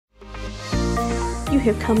you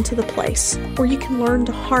have come to the place where you can learn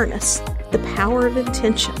to harness the power of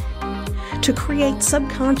intention, to create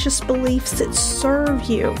subconscious beliefs that serve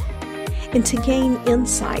you, and to gain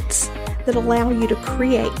insights that allow you to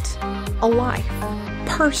create a life,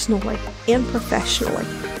 personally and professionally,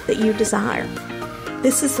 that you desire.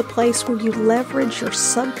 This is the place where you leverage your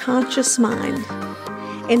subconscious mind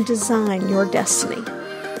and design your destiny.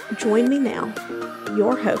 Join me now,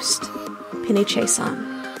 your host, Penny Chason.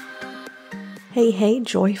 Hey,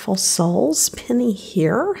 joyful souls, Penny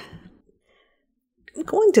here. I'm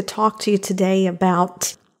going to talk to you today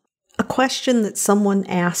about a question that someone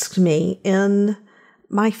asked me in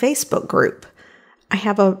my Facebook group. I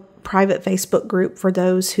have a private Facebook group for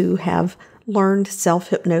those who have learned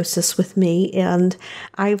self-hypnosis with me, and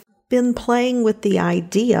I've been playing with the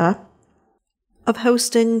idea of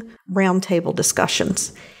hosting roundtable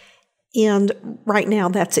discussions. And right now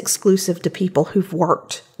that's exclusive to people who've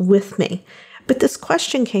worked with me. But this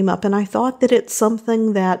question came up, and I thought that it's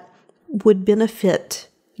something that would benefit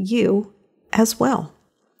you as well.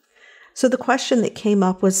 So the question that came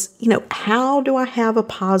up was, how do I have a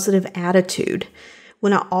positive attitude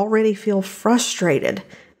when I already feel frustrated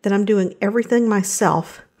that I'm doing everything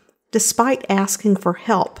myself, despite asking for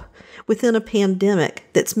help within a pandemic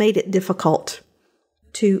that's made it difficult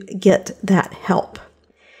to get that help?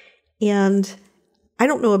 And I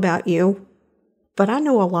don't know about you, but I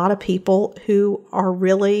know a lot of people who are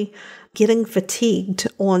really getting fatigued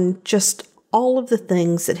on just all of the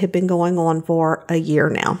things that have been going on for a year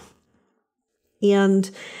now.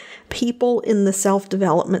 And people in the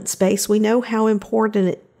self-development space, we know how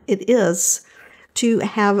important it is to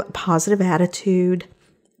have a positive attitude,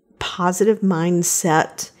 positive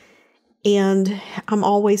mindset. And I'm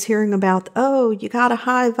always hearing about, you got a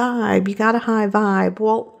high vibe.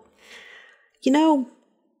 Well,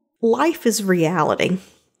 life is reality,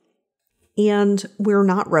 and we're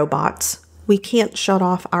not robots. We can't shut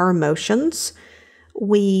off our emotions.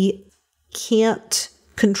 We can't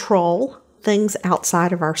control things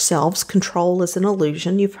outside of ourselves. Control is an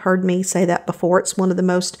illusion. You've heard me say that before. It's one of the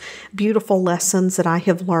most beautiful lessons that I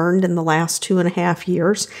have learned in the last 2.5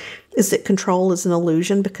 years, is that control is an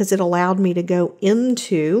illusion, because it allowed me to go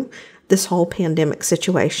into this whole pandemic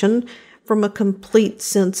situation from a complete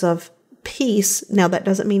sense of peace. Now, that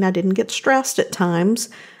doesn't mean I didn't get stressed at times,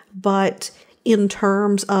 but in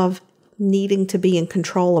terms of needing to be in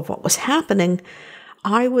control of what was happening,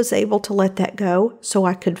 I was able to let that go so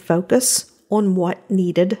I could focus on what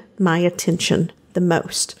needed my attention the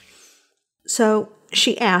most. So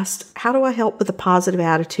she asked, how do I help with a positive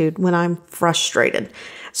attitude when I'm frustrated?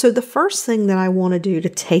 So the first thing that I want to do to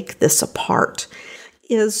take this apart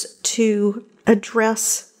is to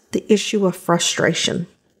address the issue of frustration.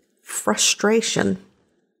 Frustration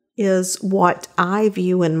is what I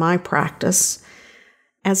view in my practice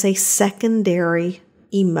as a secondary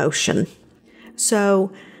emotion.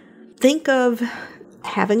 So think of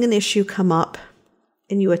having an issue come up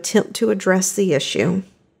and you attempt to address the issue,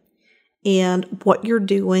 and what you're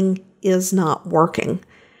doing is not working.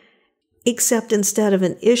 Except instead of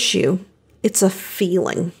an issue, it's a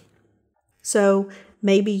feeling. So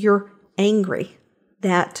maybe you're angry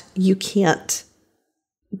that you can't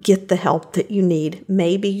get the help that you need.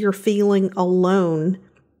 Maybe you're feeling alone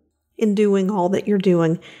in doing all that you're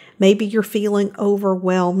doing. Maybe you're feeling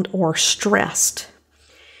overwhelmed or stressed.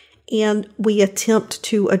 And we attempt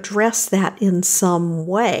to address that in some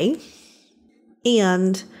way.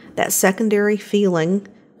 And that secondary feeling,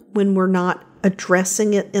 when we're not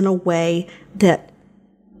addressing it in a way that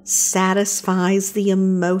satisfies the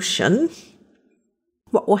emotion,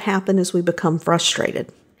 what will happen is we become frustrated.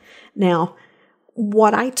 Now,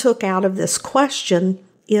 what I took out of this question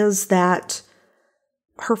is that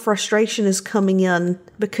her frustration is coming in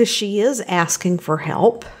because she is asking for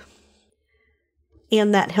help,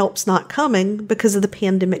 and that help's not coming because of the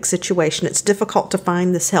pandemic situation. It's difficult to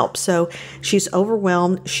find this help. So she's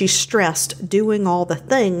overwhelmed, she's stressed, doing all the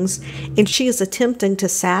things, and she is attempting to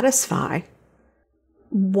satisfy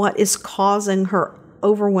what is causing her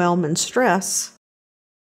overwhelm and stress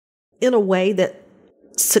in a way that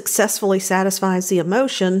successfully satisfies the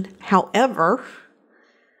emotion. However,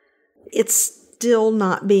 it's still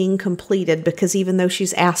not being completed, because even though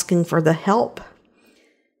she's asking for the help,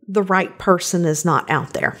 the right person is not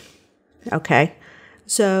out there. Okay?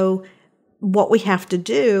 So what we have to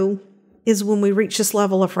do is, when we reach this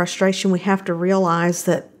level of frustration, we have to realize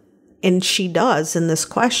that, and she does in this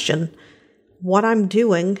question, what I'm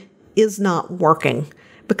doing is not working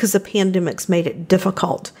because the pandemic's made it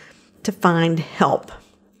difficult to find help.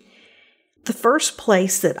 The first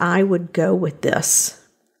place that I would go with this,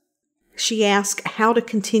 she asked how to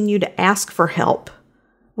continue to ask for help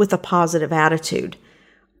with a positive attitude.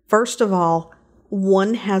 First of all,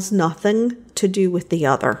 one has nothing to do with the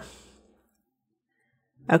other.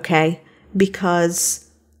 Okay? Because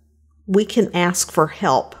we can ask for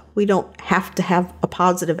help. We don't have to have a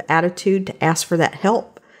positive attitude to ask for that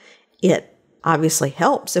help. It obviously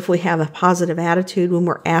helps if we have a positive attitude when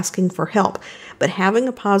we're asking for help. But having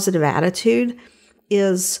a positive attitude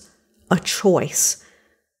is a choice.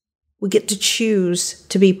 We get to choose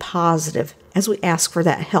to be positive as we ask for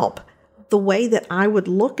that help. The way that I would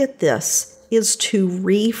look at this is to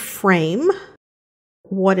reframe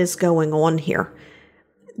what is going on here.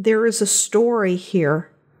 There is a story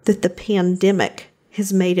here that the pandemic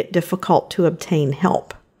has made it difficult to obtain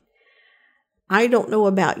help. I don't know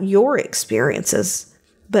about your experiences,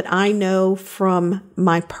 but I know from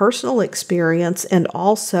my personal experience and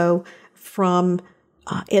also from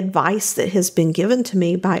advice that has been given to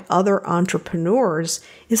me by other entrepreneurs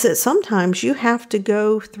is that sometimes you have to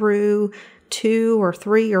go through 2 or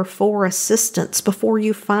 3 or 4 assistants before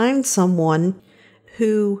you find someone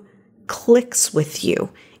who clicks with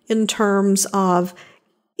you in terms of,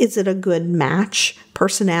 is it a good match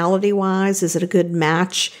personality-wise? Is it a good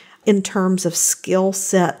match in terms of skill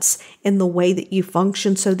sets and the way that you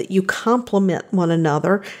function so that you complement one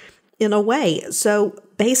another in a way? So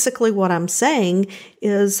basically what I'm saying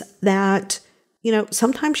is that,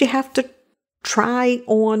 sometimes you have to try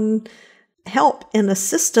on help and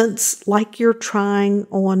assistance like you're trying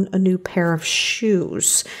on a new pair of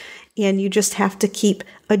shoes. And you just have to keep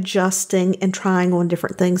adjusting and trying on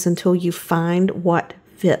different things until you find what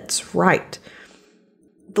fits right.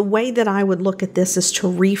 The way that I would look at this is to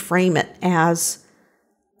reframe it as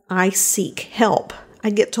I seek help. I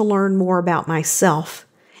get to learn more about myself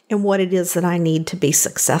and what it is that I need to be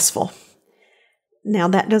successful. Now,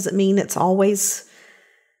 that doesn't mean it's always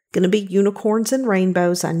going to be unicorns and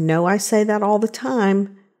rainbows. I know I say that all the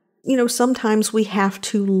time. Sometimes we have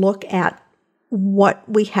to look at what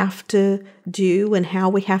we have to do and how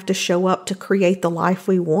we have to show up to create the life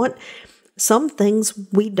we want. Some things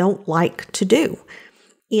we don't like to do.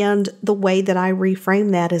 And the way that I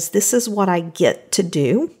reframe that is, this is what I get to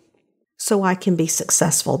do so I can be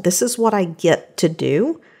successful. This is what I get to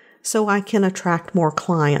do so I can attract more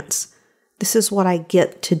clients. This is what I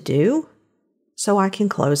get to do so I can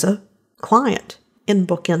close a client and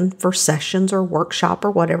book in for sessions or workshop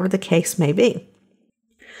or whatever the case may be.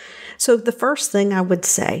 So the first thing I would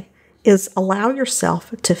say is allow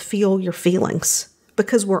yourself to feel your feelings,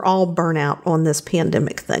 because we're all burnt out on this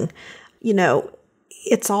pandemic thing.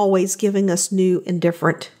 It's always giving us new and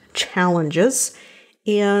different challenges,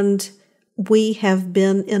 and we have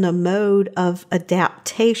been in a mode of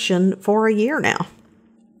adaptation for a year now.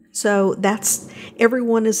 So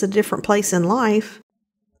everyone is a different place in life,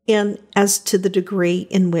 and as to the degree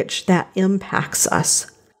in which that impacts us.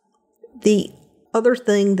 The other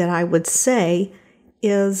thing that I would say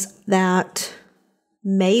is that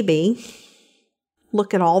maybe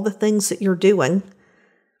look at all the things that you're doing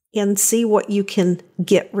and see what you can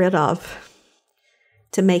get rid of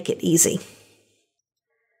to make it easy.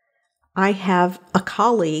 I have a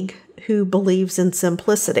colleague who believes in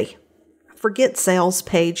simplicity. Forget sales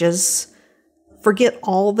pages, forget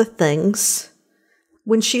all the things.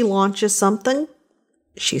 When she launches something,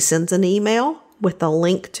 she sends an email with a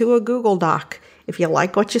link to a Google Doc. If you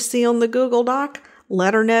like what you see on the Google Doc,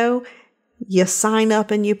 let her know. You sign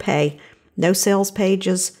up and you pay. No sales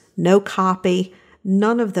pages, no copy,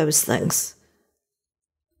 none of those things.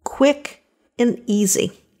 Quick and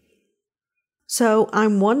easy. So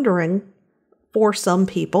I'm wondering, for some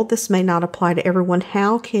people, this may not apply to everyone,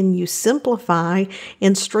 how can you simplify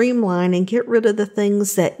and streamline and get rid of the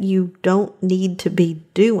things that you don't need to be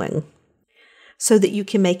doing so that you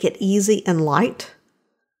can make it easy and light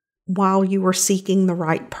while you are seeking the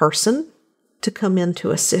right person to come in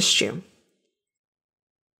to assist you?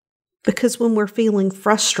 Because when we're feeling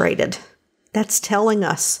frustrated, that's telling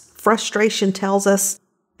us, frustration tells us,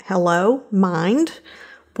 hello, mind,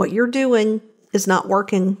 what you're doing is not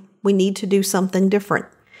working. We need to do something different.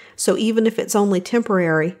 So even if it's only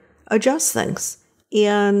temporary, adjust things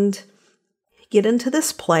and get into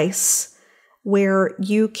this place where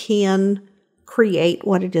you can create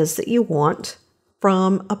what it is that you want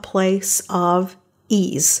from a place of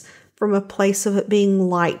ease, from a place of it being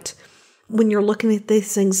light. When you're looking at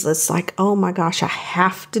these things, it's like, oh my gosh, I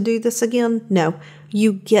have to do this again. No,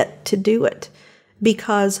 you get to do it.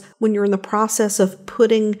 Because when you're in the process of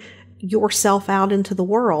putting yourself out into the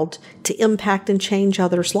world to impact and change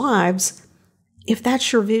others' lives, if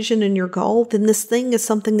that's your vision and your goal, then this thing is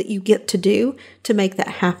something that you get to do to make that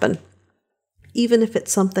happen. Even if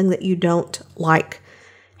it's something that you don't like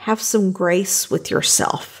have some grace with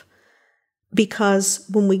yourself. Because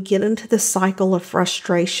when we get into the cycle of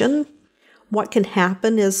frustration, what can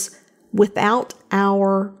happen is without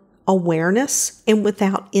our awareness and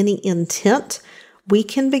without any intent, we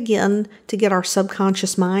can begin to get our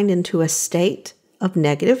subconscious mind into a state of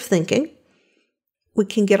negative thinking. We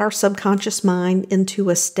can get our subconscious mind into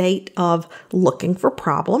a state of looking for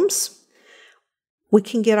problems. We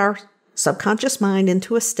can get our subconscious mind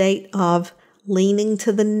into a state of leaning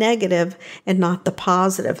to the negative and not the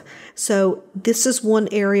positive. So this is one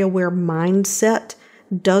area where mindset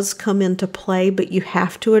does come into play, but you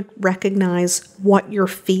have to recognize what your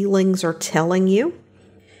feelings are telling you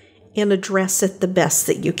and address it the best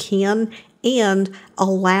that you can, and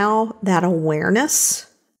allow that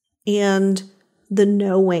awareness and the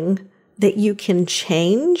knowing that you can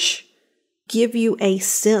change give you a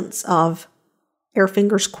sense of, air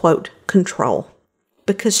fingers quote, control,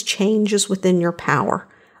 because change is within your power.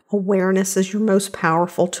 Awareness is your most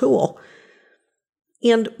powerful tool.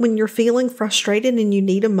 And when you're feeling frustrated and you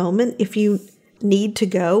need a moment, if you need to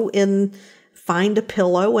go and find a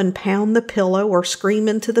pillow and pound the pillow or scream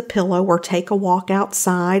into the pillow or take a walk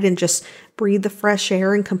outside and just breathe the fresh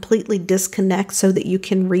air and completely disconnect so that you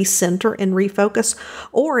can recenter and refocus,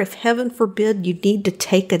 or if heaven forbid you need to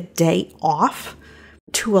take a day off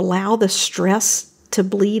to allow the stress to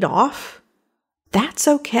bleed off, that's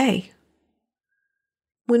okay.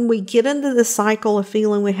 When we get into the cycle of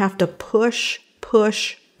feeling we have to push,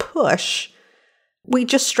 we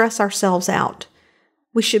just stress ourselves out.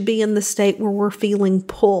 We should be in the state where we're feeling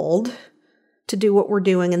pulled to do what we're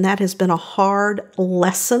doing, and that has been a hard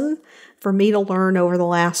lesson for me to learn over the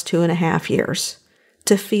last 2.5 years,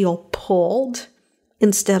 to feel pulled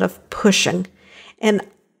instead of pushing. And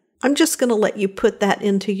I'm just going to let you put that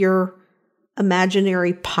into your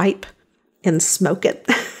imaginary pipe and smoke it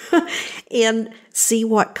and see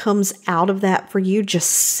what comes out of that for you. Just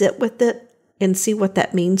sit with it and see what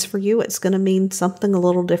that means for you. It's going to mean something a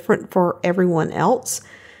little different for everyone else.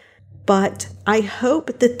 But I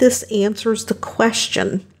hope that this answers the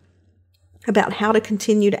question about how to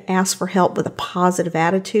continue to ask for help with a positive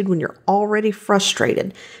attitude when you're already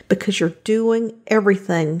frustrated because you're doing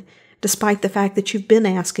everything despite the fact that you've been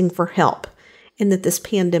asking for help and that this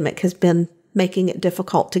pandemic has been making it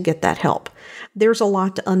difficult to get that help. There's a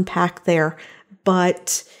lot to unpack there,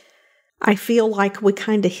 but I feel like we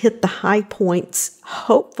kind of hit the high points.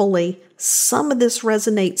 Hopefully, some of this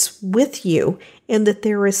resonates with you and that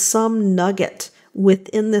there is some nugget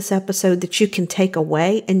within this episode that you can take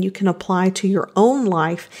away and you can apply to your own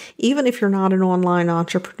life, even if you're not an online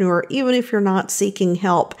entrepreneur, even if you're not seeking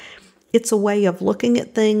help. It's a way of looking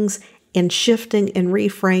at things and shifting and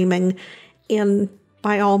reframing, and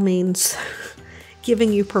by all means,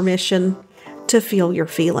 giving you permission to feel your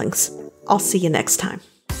feelings. I'll see you next time.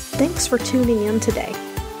 Thanks for tuning in today.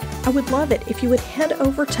 I would love it if you would head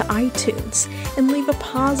over to iTunes and leave a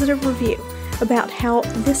positive review about how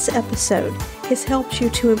this episode has helped you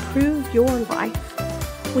to improve your life.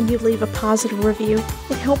 When you leave a positive review,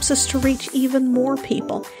 it helps us to reach even more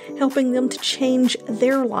people, helping them to change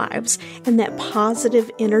their lives, and that positive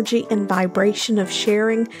energy and vibration of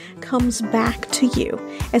sharing comes back to you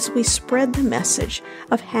as we spread the message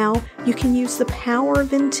of how you can use the power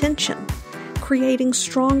of intention, creating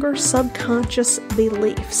stronger subconscious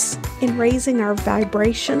beliefs, and raising our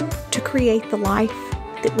vibration to create the life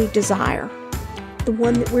that we desire, the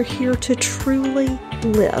one that we're here to truly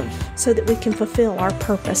live so that we can fulfill our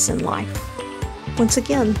purpose in life. Once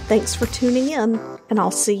again, thanks for tuning in, and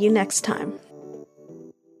I'll see you next time.